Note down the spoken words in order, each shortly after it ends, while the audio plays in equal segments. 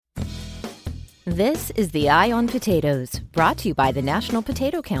This is the Eye on Potatoes, brought to you by the National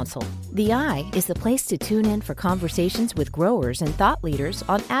Potato Council. The Eye is the place to tune in for conversations with growers and thought leaders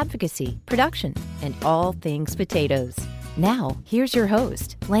on advocacy, production, and all things potatoes. Now, here's your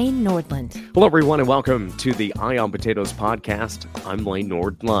host, Lane Nordlund. Hello, everyone, and welcome to the Eye on Potatoes podcast. I'm Lane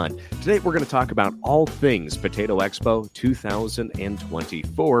Nordlund. Today, we're going to talk about all things Potato Expo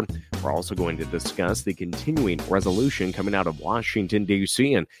 2024. We're also going to discuss the continuing resolution coming out of Washington,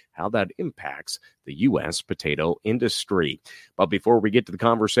 D.C., and how that impacts the U.S. potato industry. But before we get to the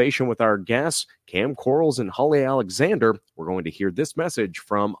conversation with our guests, Cam Quarles and Holly Alexander, we're going to hear this message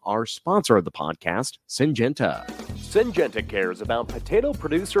from our sponsor of the podcast, Syngenta. Syngenta cares about potato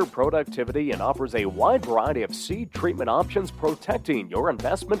producer productivity and offers a wide variety of seed treatment options, protecting your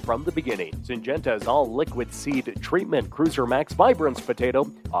investment from the beginning. Syngenta's all-liquid seed treatment Cruiser Max Vibrance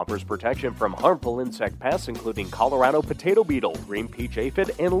potato offers protection from harmful insect pests, including Colorado potato beetle, green peach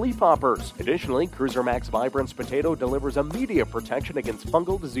aphid, and leafhoppers. Additionally, Cruiser Max Vibrance potato delivers immediate protection against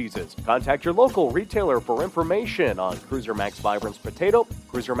fungal diseases. Contact your local retailer for information on Cruiser Max Vibrance potato,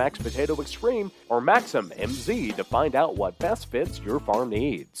 Cruiser Max Potato Extreme, or Maxim MZ to find out what best fits your farm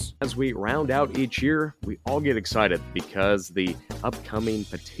needs. As we round out each year, we all get excited because the upcoming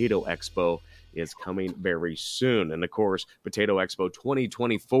Potato Expo is coming very soon. And of course, Potato Expo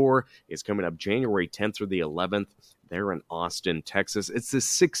 2024 is coming up January 10th through the 11th there in Austin, Texas. It's the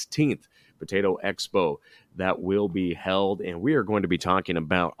 16th Potato Expo that will be held, and we are going to be talking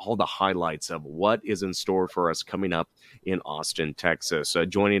about all the highlights of what is in store for us coming up in Austin, Texas.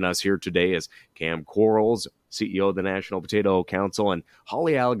 Joining us here today is Cam Quarles, CEO of the National Potato Council, and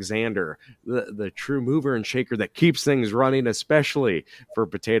Holly Alexander, the true mover and shaker that keeps things running, especially for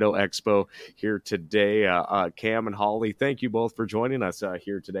Potato Expo here today. Cam and Holly, thank you both for joining us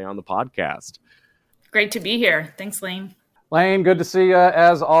here today on the podcast. Great to be here. Thanks, Lane. Lane, good to see you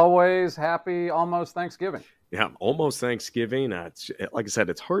as always. Happy almost Thanksgiving. Yeah, almost Thanksgiving. Like I said,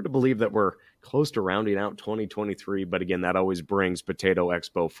 it's hard to believe that we're close to rounding out 2023. But again, that always brings Potato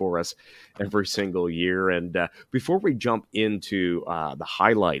Expo for us every single year. And before we jump into the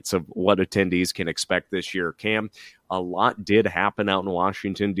highlights of what attendees can expect this year, Cam, a lot did happen out in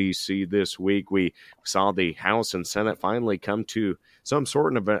Washington, D.C. this week. We saw the House and Senate finally come to some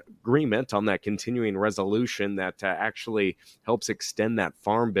sort of agreement on that continuing resolution that actually helps extend that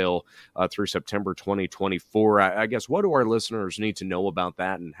farm bill through September 2024. I guess, what do our listeners need to know about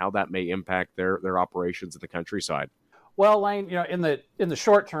that and how that may impact their operations in the countryside? Well, Lane, in the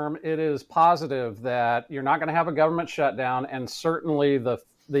short term, it is positive that you're not going to have a government shutdown, and certainly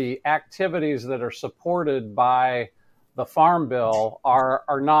the activities that are supported by the farm bill are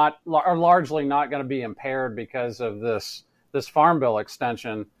largely not going to be impaired because of this farm bill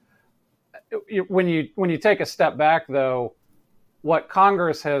extension. When you take a step back, though, what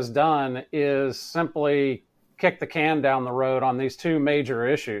Congress has done is simply kick the can down the road on these two major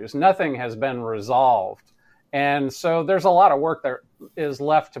issues. Nothing has been resolved. And so there's a lot of work that is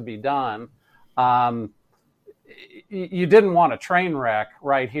left to be done. You didn't want a train wreck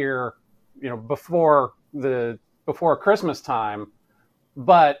right here, before Christmas time.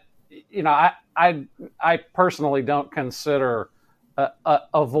 But, I personally don't consider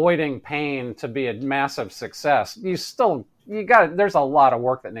avoiding pain to be a massive success. There's a lot of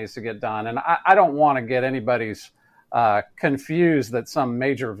work that needs to get done. And I don't want to get anybody's confused that some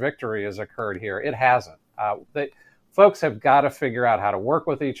major victory has occurred here. It hasn't. Folks have got to figure out how to work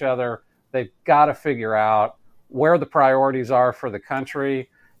with each other. They've got to figure out where the priorities are for the country.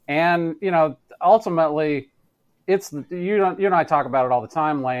 And, ultimately, you and I talk about it all the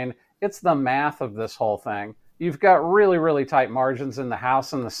time, Lane. It's the math of this whole thing. You've got really, really tight margins in the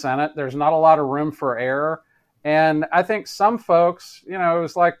House and the Senate. There's not a lot of room for error. And I think some folks, it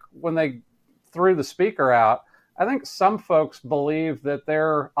was like when they threw the speaker out, I think some folks believe that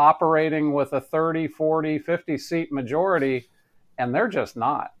they're operating with a 30, 40, 50 seat majority, and they're just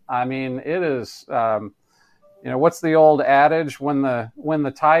not. I mean, it is, what's the old adage? When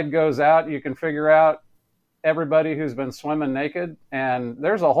the tide goes out, you can figure out everybody who's been swimming naked. And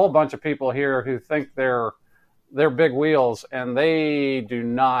there's a whole bunch of people here who think they're big wheels, and they do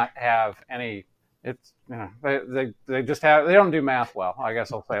not have any. It's they just have, they don't do math well. I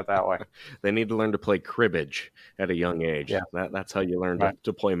guess I'll say it that way. They need to learn to play cribbage at a young age. Yeah. That's how you learn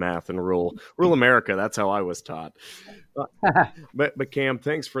to play math and rule America. That's how I was taught. But Cam,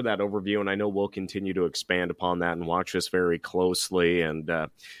 thanks for that overview, and I know we'll continue to expand upon that and watch this very closely. And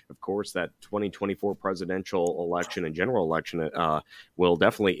of course, that 2024 presidential election and general election will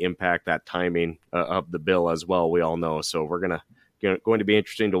definitely impact that timing of the bill as well. We all know. So we're going to be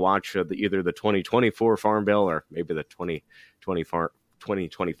interesting to watch either the 2024 Farm Bill or maybe the 2025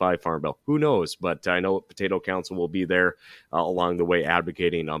 2025 Farm Bill. Who knows? But I know Potato Council will be there along the way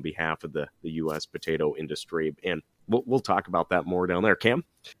advocating on behalf of the U.S. potato industry. And we'll talk about that more down there. Cam?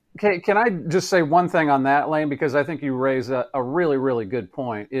 Okay, can I just say one thing on that, Lane? Because I think you raise a really, really good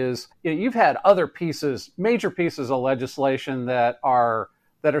point. Is you've had other major pieces of legislation that are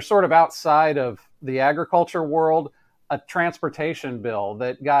sort of outside of the agriculture world. A transportation bill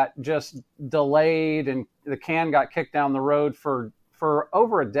that got just delayed, and the can got kicked down the road for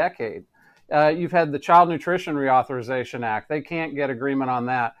over a decade. You've had the Child Nutrition Reauthorization Act. They can't get agreement on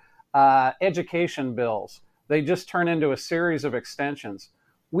that. Education bills. They just turn into a series of extensions.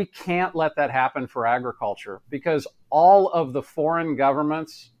 We can't let that happen for agriculture, because all of the foreign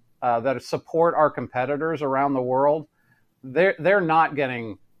governments that support our competitors around the world, they're not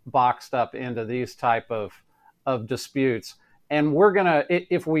getting boxed up into these type of disputes. And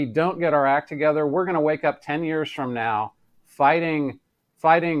if we don't get our act together, we're gonna wake up 10 years from now fighting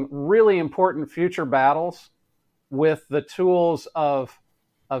really important future battles with the tools of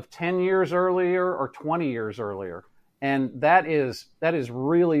 10 years earlier or 20 years earlier. And that is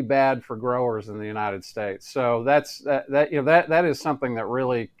really bad for growers in the United States. So that is something that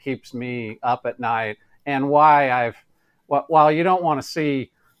really keeps me up at night, and why while you don't want to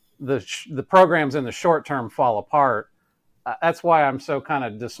see the programs in the short term fall apart, that's why I'm so kind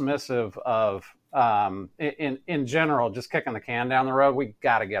of dismissive of in general just kicking the can down the road. We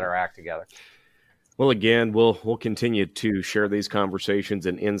got to get our act together. Well, again, we'll continue to share these conversations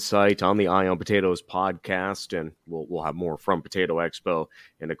and insight on the Eye on Potatoes podcast, and we'll have more from Potato Expo,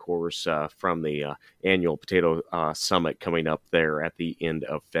 and of course from the annual Potato Summit coming up there at the end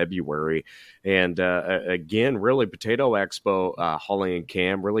of February. And again, really, Potato Expo, Holly and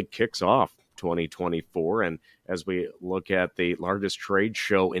Cam, really kicks off 2024. And as we look at the largest trade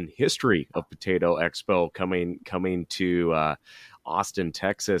show in history of Potato Expo coming to Austin,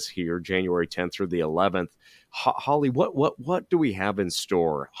 Texas here, January 10th through the 11th. Holly, what do we have in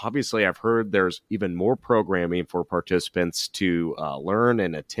store? Obviously, I've heard there's even more programming for participants to learn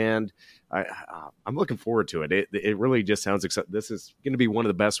and attend. I'm looking forward to it. It really just sounds exciting. This is going to be one of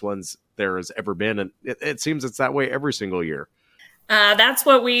the best ones there has ever been, and it seems it's that way every single year. That's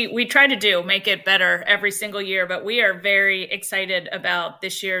what we try to do, make it better every single year. But we are very excited about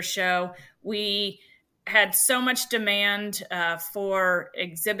this year's show. We had so much demand for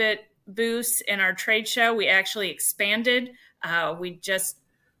exhibit booths in our trade show. We actually expanded. We just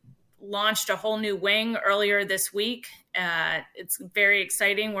launched a whole new wing earlier this week. It's very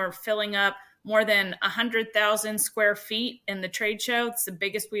exciting. We're filling up more than 100,000 square feet in the trade show. It's the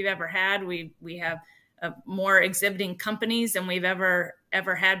biggest we've ever had. We have more exhibiting companies than we've ever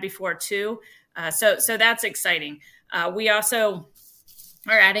had before too. So that's exciting. We also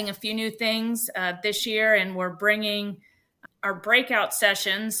are adding a few new things this year, and we're bringing our breakout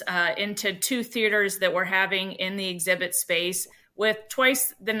sessions into 2 theaters that we're having in the exhibit space with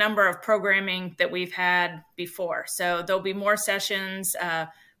twice the number of programming that we've had before. So there'll be more sessions,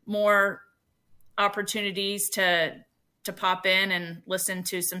 more opportunities to pop in and listen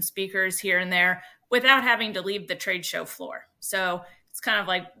to some speakers here and there without having to leave the trade show floor. So it's kind of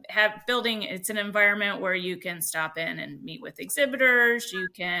like it's an environment where you can stop in and meet with exhibitors. You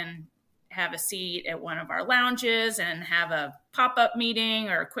can have a seat at one of our lounges and have a pop-up meeting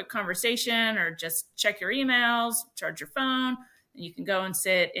or a quick conversation, or just check your emails, charge your phone. And you can go and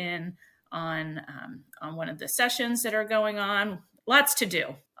sit in on one of the sessions that are going on. Lots to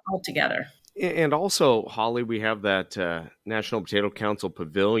do all together. And also, Holly, we have that National Potato Council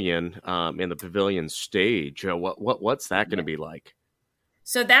Pavilion in the pavilion stage. What's that going to be like?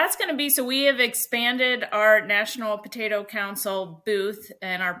 So that's going to be, we have expanded our National Potato Council booth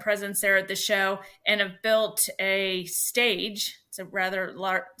and our presence there at the show, and have built a stage. It's a rather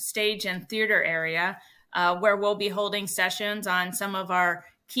large stage and theater area where we'll be holding sessions on some of our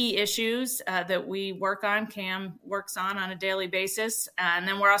key issues that we work on. Cam works on a daily basis. And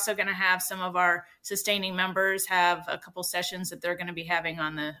then we're also going to have some of our sustaining members have a couple sessions that they're going to be having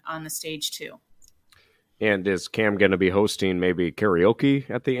on the stage too. And is Cam going to be hosting maybe karaoke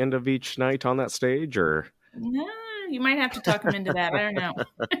at the end of each night on that stage, or? No, you might have to talk him into that. I don't know.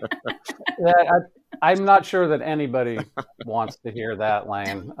 I'm not sure that anybody wants to hear that,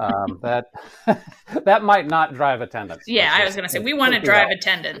 Lane. That might not drive attendance. Yeah, I was going to say, we want to drive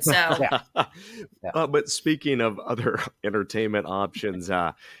attendance. So, yeah. But speaking of other entertainment options,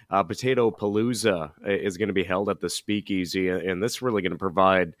 Potato Palooza is going to be held at the Speakeasy, and this is really going to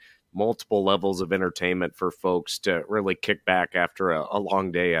provide multiple levels of entertainment for folks to really kick back after a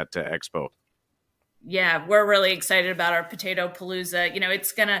long day at Expo. Yeah, we're really excited about our Potato Palooza.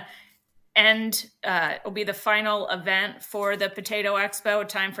 It's going to And it'll be the final event for the Potato Expo, a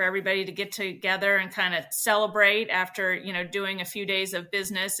time for everybody to get together and kind of celebrate after, doing a few days of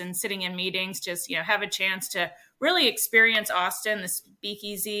business and sitting in meetings, just, have a chance to really experience Austin. The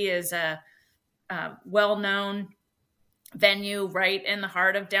Speakeasy is a well-known venue right in the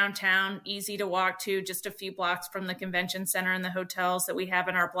heart of downtown, easy to walk to, just a few blocks from the convention center and the hotels that we have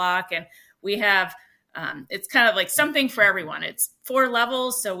in our block. And we have it's kind of like something for everyone. It's 4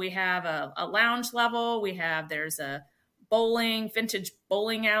 levels. So we have a lounge level. There's a vintage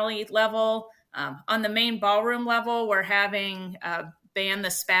bowling alley level. On the main ballroom level, we're having a band, the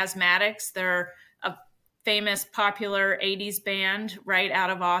Spasmatics. They're a famous, popular 80s band right out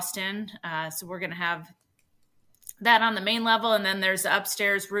of Austin. So we're going to have that on the main level. And then there's the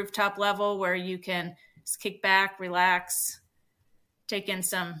upstairs rooftop level where you can just kick back, relax, take in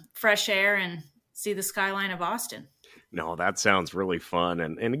some fresh air, and see the skyline of Austin. No, that sounds really fun.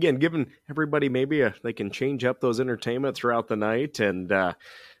 And again, giving everybody maybe they can change up those entertainment throughout the night. And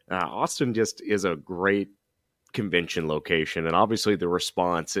Austin just is a great convention location. And obviously the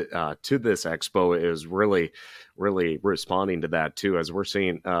response to this expo is really, really responding to that too, as we're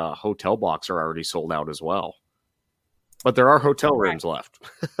seeing hotel blocks are already sold out as well. But there are hotel rooms left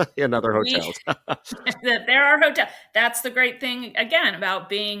in other hotels. There are hotels. That's the great thing, again, about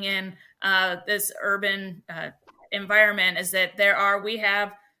being in this urban environment, is that we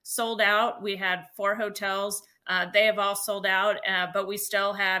have sold out. We had 4 hotels. They have all sold out, but we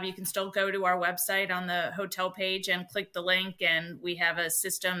still have, you can still go to our website on the hotel page and click the link, and we have a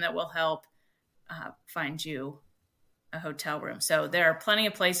system that will help find you a hotel room. So there are plenty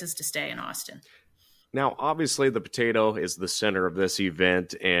of places to stay in Austin. Now, obviously, the potato is the center of this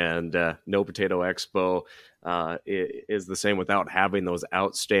event, and no Potato Expo is the same without having those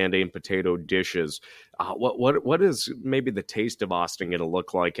outstanding potato dishes. What is maybe the taste of Austin going to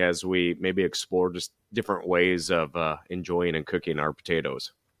look like as we maybe explore just different ways of enjoying and cooking our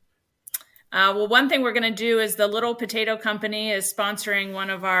potatoes? Well, one thing we're going to do is the Little Potato Company is sponsoring one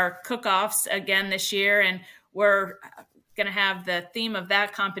of our cook-offs again this year, and we're going to have the theme of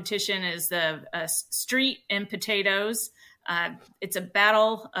that competition is the street and potatoes. It's a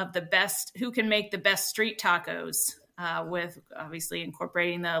battle of the best, who can make the best street tacos, with obviously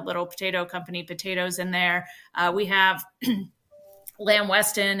incorporating the Little Potato Company potatoes in there. We have Lamb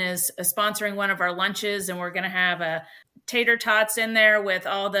Weston is sponsoring one of our lunches, and we're going to have tater tots in there with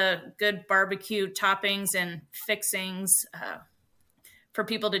all the good barbecue toppings and fixings for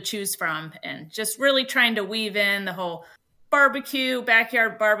people to choose from, and just really trying to weave in the whole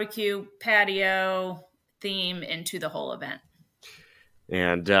backyard barbecue patio theme into the whole event.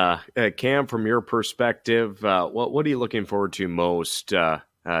 And Cam, from your perspective, what are you looking forward to most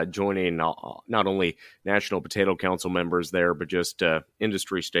joining not only National Potato Council members there, but just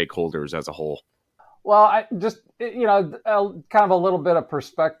industry stakeholders as a whole? Well, I just, kind of a little bit of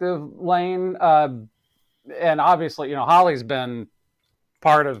perspective, Lane. And obviously, Holly's been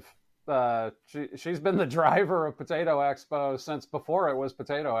part of, she's been the driver of Potato Expo since before it was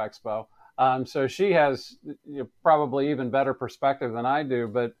Potato Expo. So she has probably even better perspective than I do.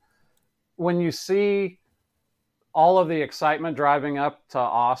 But when you see all of the excitement driving up to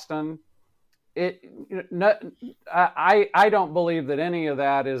Austin, I don't believe that any of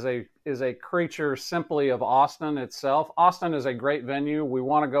that is a creature simply of Austin itself. Austin is a great venue. We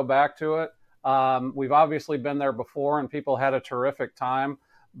want to go back to it. We've obviously been there before, and people had a terrific time.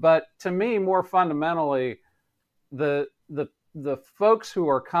 But to me, more fundamentally, the folks who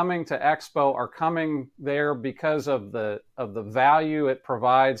are coming to Expo are coming there because of the value it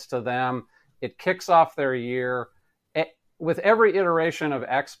provides to them. It kicks off their year. With every iteration of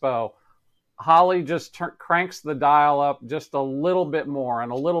Expo, Holly just cranks the dial up just a little bit more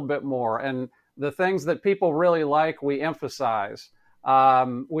and a little bit more. And the things that people really like, we emphasize.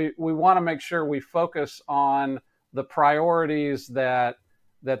 We want to make sure we focus on the priorities that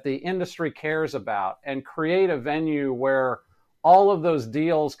the industry cares about, and create a venue where all of those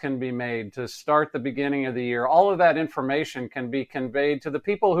deals can be made to start the beginning of the year. All of that information can be conveyed to the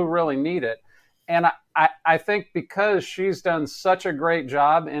people who really need it. And I think because she's done such a great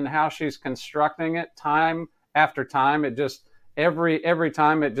job in how she's constructing it time after time, it just every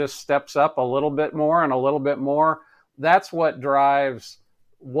time it just steps up a little bit more and a little bit more. That's what drives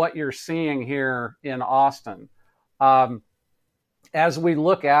what you're seeing here in Austin. As we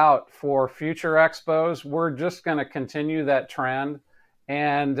look out for future expos, we're just going to continue that trend.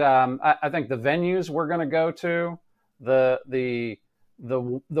 And I think the venues we're going to go to, the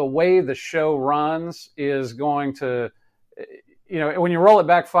way the show runs is going to, when you roll it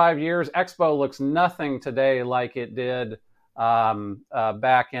back 5 years, Expo looks nothing today like it did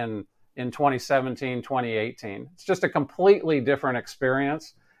back in in 2017, 2018. It's just a completely different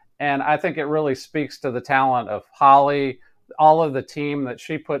experience. And I think it really speaks to the talent of Holly, all of the team that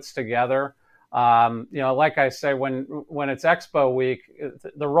she puts together. Like I say, when it's Expo week,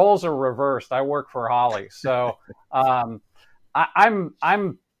 the roles are reversed. I work for Holly. So I'm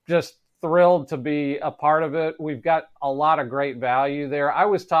just thrilled to be a part of it. We've got a lot of great value there. I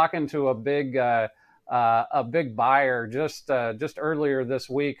was talking to a big buyer just earlier this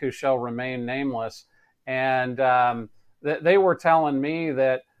week who shall remain nameless, and they were telling me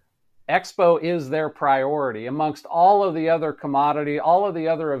that Expo is their priority amongst all of the other commodity, all of the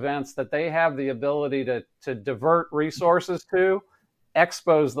other events that they have the ability to divert resources to.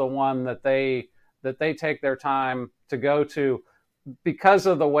 Expo is the one that they take their time to go to because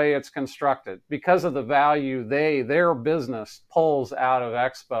of the way it's constructed, because of the value their business pulls out of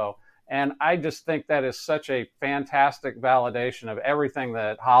Expo. And I just think that is such a fantastic validation of everything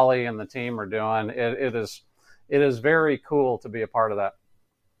that Holly and the team are doing. It is very cool to be a part of that.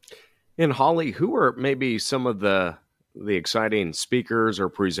 And Holly, who are maybe some of the exciting speakers or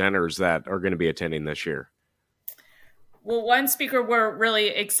presenters that are going to be attending this year? Well, one speaker we're really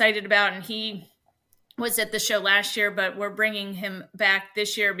excited about, and he was at the show last year, but we're bringing him back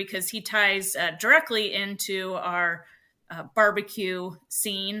this year because he ties directly into our barbecue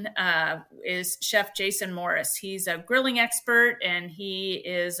scene, is Chef Jason Morris. He's a grilling expert, and he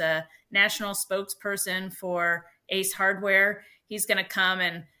is a national spokesperson for Ace Hardware. He's going to come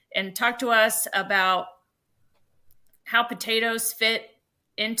and talk to us about how potatoes fit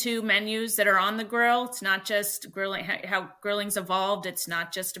into menus that are on the grill. It's not just grilling, how grilling's evolved. It's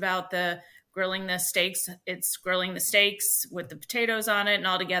not just about the grilling the steaks. It's grilling the steaks with the potatoes on it and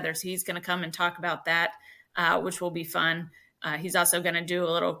all together. So he's going to come and talk about that, which will be fun. He's also going to do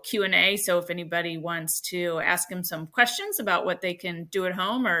a little Q&A. So if anybody wants to ask him some questions about what they can do at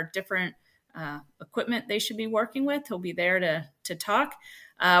home or different equipment they should be working with, he'll be there to talk.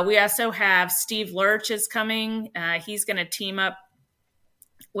 We also have Steve Lurch is coming. He's going to team up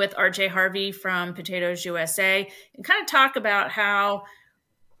with RJ Harvey from Potatoes USA and kind of talk about how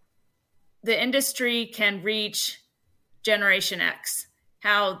the industry can reach Generation X,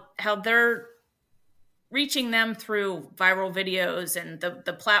 how they're reaching them through viral videos and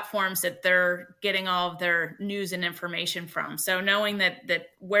the platforms that they're getting all of their news and information from. So knowing that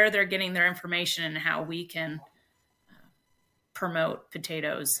where they're getting their information and how we can promote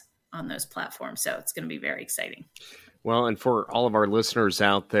potatoes on those platforms. So it's going to be very exciting. Well, and for all of our listeners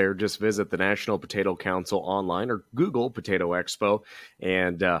out there, just visit the National Potato Council online or Google Potato Expo,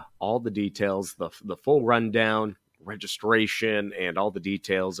 and all the details, the full rundown, registration, and all the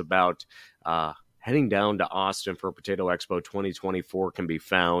details about heading down to Austin for Potato Expo 2024 can be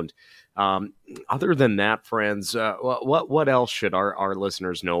found. Other than that, friends, what else should our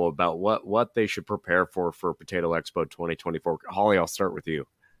listeners know about what they should prepare for Potato Expo 2024? Holly, I'll start with you.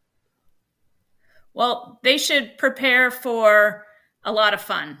 Well, they should prepare for a lot of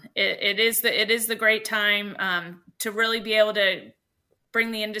fun. It is the great time to really be able to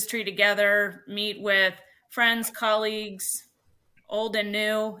bring the industry together, meet with friends, colleagues, old and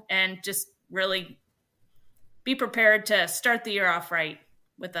new, and just really be prepared to start the year off right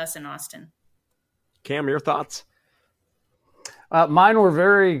with us in Austin. Cam, your thoughts? Mine were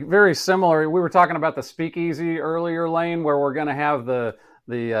very, very similar. We were talking about the speakeasy earlier, Lane, where we're going to have the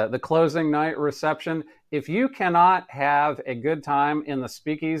closing night reception. If you cannot have a good time in the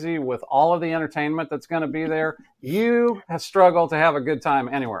speakeasy with all of the entertainment that's going to be there, you have struggled to have a good time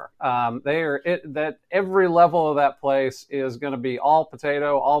anywhere. That every level of that place is going to be all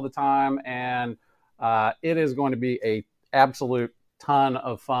potato all the time, and it is going to be a absolute ton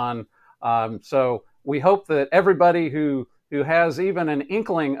of fun. So we hope that everybody who has even an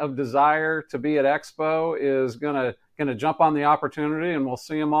inkling of desire to be at Expo is going to jump on the opportunity, and we'll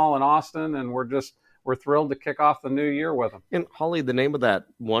see them all in Austin, and we're thrilled to kick off the new year with them. And Holly, the name of that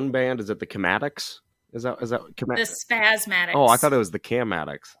one band, is it the Chematics? Is that the Spasmatics? Oh, I thought it was the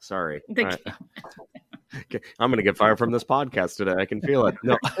Camatics. Sorry. Okay. I'm going to get fired from this podcast today. I can feel it.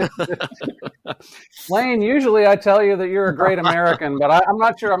 No. Lane, usually I tell you that you're a great American, but I'm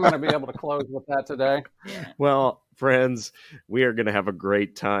not sure I'm going to be able to close with that today. Well, friends, we are going to have a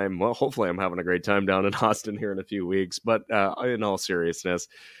great time. Well, hopefully I'm having a great time down in Austin here in a few weeks. But in all seriousness,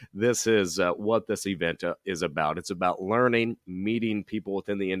 this is what this event is about. It's about learning, meeting people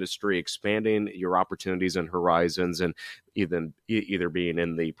within the industry, expanding your opportunities and horizons, and either being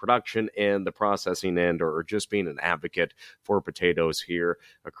in the production and the processing end, or just being an advocate for potatoes here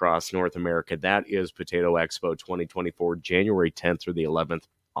across North America. That is Potato Expo 2024, January 10th through the 11th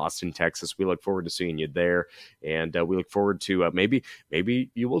Austin, Texas. We look forward to seeing you there. And we look forward to maybe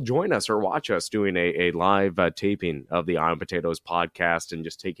you will join us or watch us doing a live taping of the Eye on Potatoes podcast and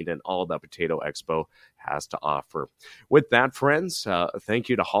just taking in all that Potato Expo has to offer. With that, friends, thank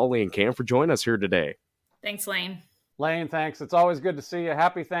you to Holly and Cam for joining us here today. Thanks, Lane. Lane, thanks. It's always good to see you.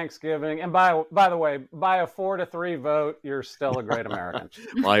 Happy Thanksgiving. And by the way, by a 4-3 vote, you're still a great American.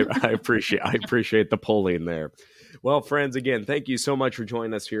 Well, I appreciate the polling there. Well, friends, again, thank you so much for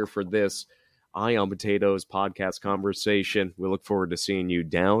joining us here for this Eye on Potatoes podcast conversation. We look forward to seeing you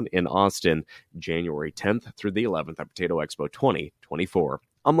down in Austin, January 10th through the 11th at Potato Expo 2024.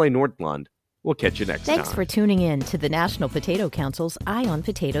 I'm Lane Nordlund. We'll catch you next time. Thanks for tuning in to the National Potato Council's Eye on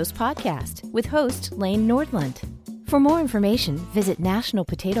Potatoes podcast with host Lane Nordlund. For more information, visit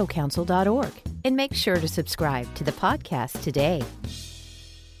nationalpotatocouncil.org and make sure to subscribe to the podcast today.